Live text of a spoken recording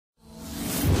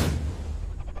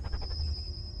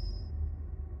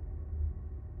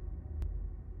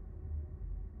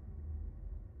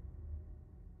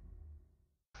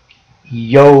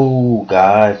Yo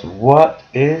guys, what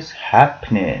is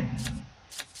happening?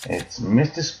 It's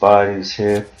Mr. Spidey's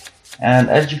here, and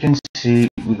as you can see,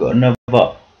 we got another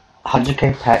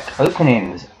 100k pack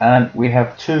openings, and we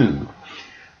have two.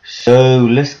 So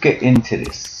let's get into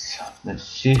this. Let's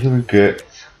see who we get.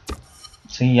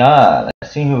 Let's see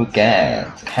who we get.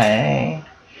 Okay,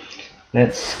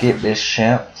 let's skip this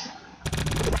shout.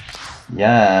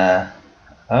 Yeah.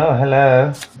 Oh,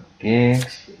 hello,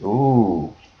 gigs.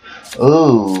 Ooh.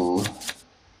 Ooh.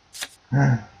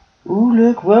 Ooh,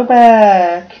 look, we're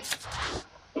back.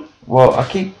 Well, I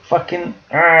keep fucking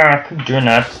I keep doing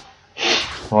that.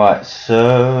 Right,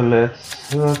 so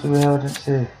let's what do we have to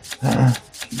see?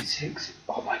 P6.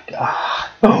 Oh my god.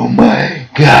 Oh my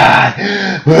god.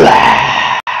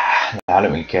 I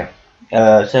don't really care.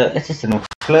 So it's just a new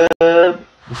club.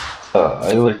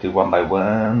 I always do one by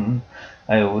one.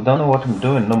 I don't know what I'm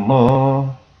doing no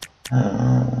more.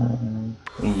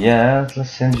 Yes, let's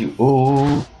send you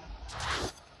all.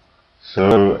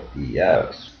 So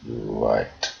yes, right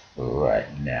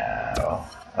now.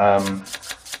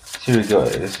 See what we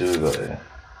got here. See what we got here.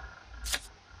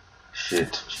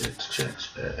 Shit.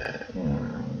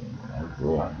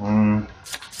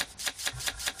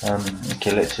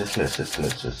 Okay, let's just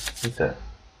do that.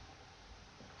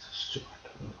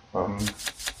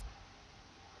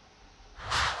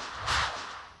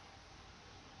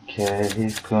 Okay,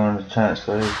 he's going to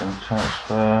transfer.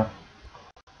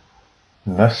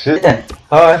 And that's it then.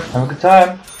 Alright, have a good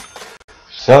time.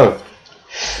 So,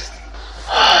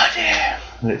 oh dear.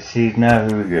 Let's see now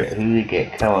who we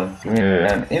get. Come on, give me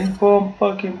an informed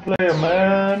fucking player,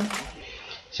 man.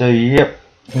 So, yep,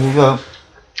 here we go.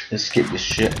 Let's skip this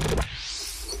shit.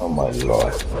 Oh my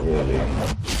life, really.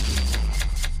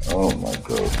 Oh my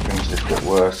god, things just get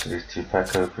worse with these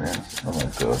 2-pack openings. Oh my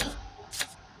god.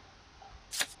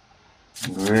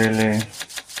 Really?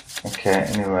 Okay,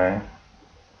 anyway.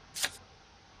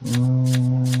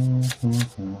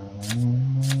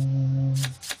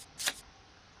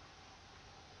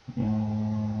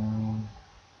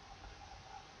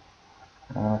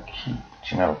 I'll keep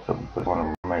reaching out because I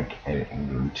want to make a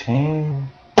routine.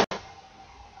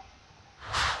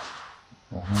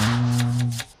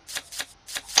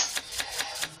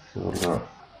 So look.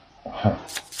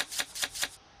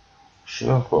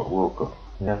 Sure, I've got Walker.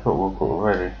 Yeah, I've got Walker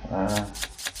already. I've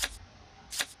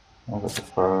got the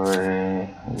Ferrari.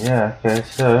 Yeah, okay,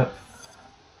 so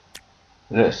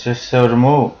let's just sell them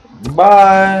all.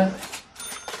 Bye!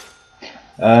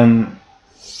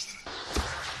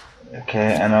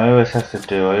 Okay, and I always have to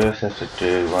do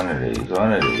one of these.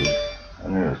 I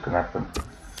knew it was gonna happen.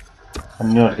 I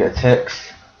knew I'd get a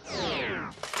text.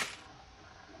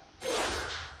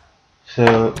 So,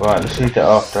 right, let's read that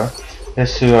after.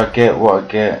 Let's see what I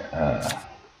get,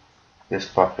 this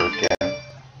fucker again.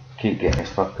 Keep getting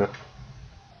this fucker.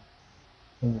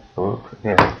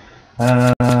 Yeah.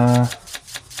 I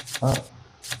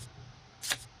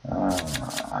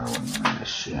don't want none of this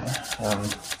shit.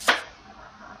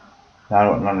 I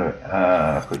don't want none of it.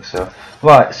 Quick stuff.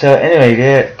 Right, so anyway,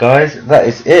 yeah, guys, that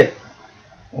is it.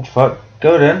 What the fuck?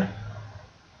 Go then.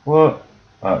 What?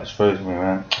 Oh, it's frozen me,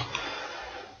 man.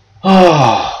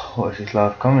 Oh, what is this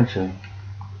live commentary?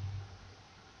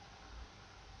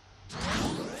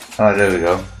 Oh, there we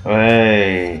go.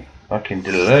 Hey, fucking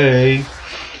delay.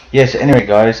 Yes, anyway,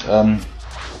 guys,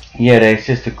 yeah, there's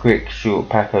just a quick, short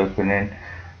pack opening.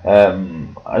 I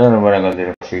don't know when I'm going to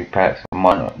do the 3 packs. I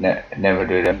might not never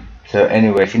do them. So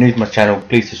anyway, if you're new to my channel,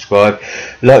 please subscribe,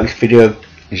 like this video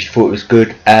if you thought it was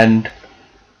good, and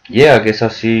yeah, I guess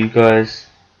I'll see you guys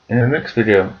in the next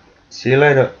video. See you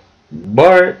later.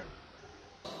 Bye.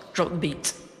 Drop the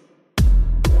beat.